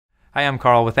Hi, I'm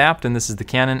Carl with Apt, and this is the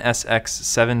Canon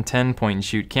SX710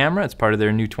 point-and-shoot camera. It's part of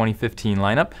their new 2015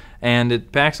 lineup, and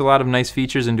it packs a lot of nice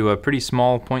features into a pretty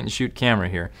small point-and-shoot camera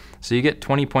here. So you get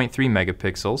 20.3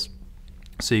 megapixels,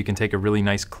 so you can take a really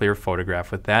nice clear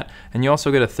photograph with that, and you also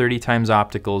get a 30 times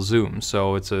optical zoom.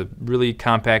 So it's a really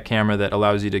compact camera that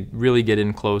allows you to really get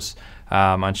in close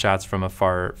on shots from a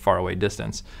far away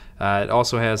distance. It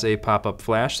also has a pop-up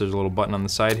flash. There's a little button on the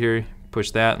side here.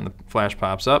 Push that, and the flash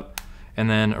pops up. And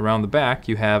then around the back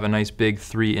you have a nice big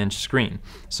 3-inch screen,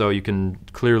 so you can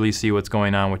clearly see what's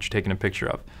going on, what you're taking a picture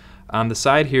of. On the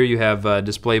side here you have a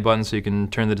display button, so you can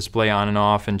turn the display on and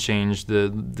off and change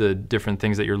the different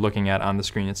things that you're looking at on the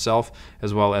screen itself,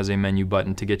 as well as a menu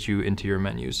button to get you into your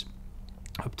menus.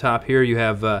 Up top here you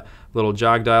have a little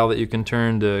jog dial that you can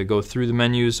turn to go through the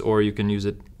menus, or you can use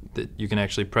it that you can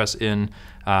actually press in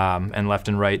and left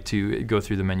and right to go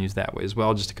through the menus that way as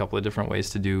well. Just a couple of different ways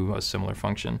to do a similar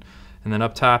function. And then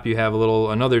up top you have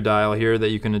another dial here that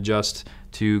you can adjust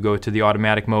to go to the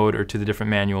automatic mode or to the different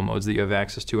manual modes that you have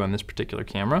access to on this particular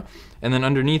camera. And then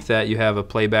underneath that you have a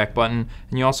playback button,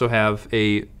 and you also have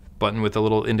a button with a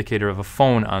little indicator of a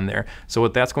phone on there. So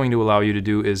what that's going to allow you to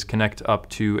do is connect up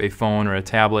to a phone or a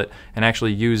tablet and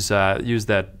actually use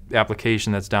that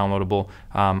application that's downloadable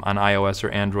on iOS or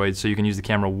Android, so you can use the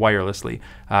camera wirelessly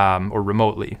or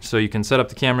remotely. So you can set up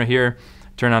the camera here,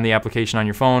 turn on the application on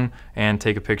your phone, and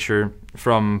take a picture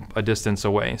from a distance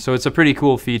away. So it's a pretty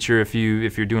cool feature if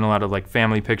you're doing a lot of like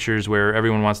family pictures where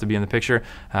everyone wants to be in the picture.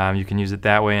 You can use it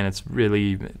that way, and it's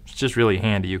just really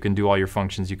handy. You can do all your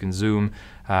functions. You can zoom.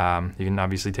 You can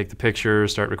obviously take the picture,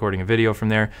 start recording a video from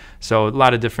there. So a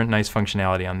lot of different nice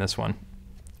functionality on this one.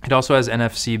 It also has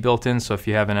NFC built in, so if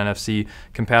you have an NFC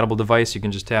compatible device, you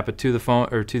can just tap it to the phone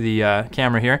or to the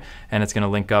camera here, and it's going to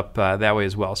link up that way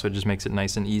as well. So it just makes it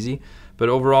nice and easy. But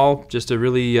overall, just a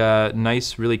really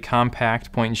nice, really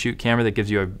compact point-and-shoot camera that gives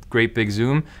you a great big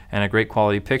zoom and a great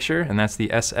quality picture, and that's the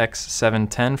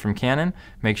SX710 from Canon.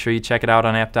 Make sure you check it out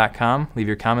on apt.com. Leave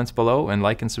your comments below, and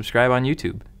like and subscribe on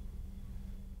YouTube.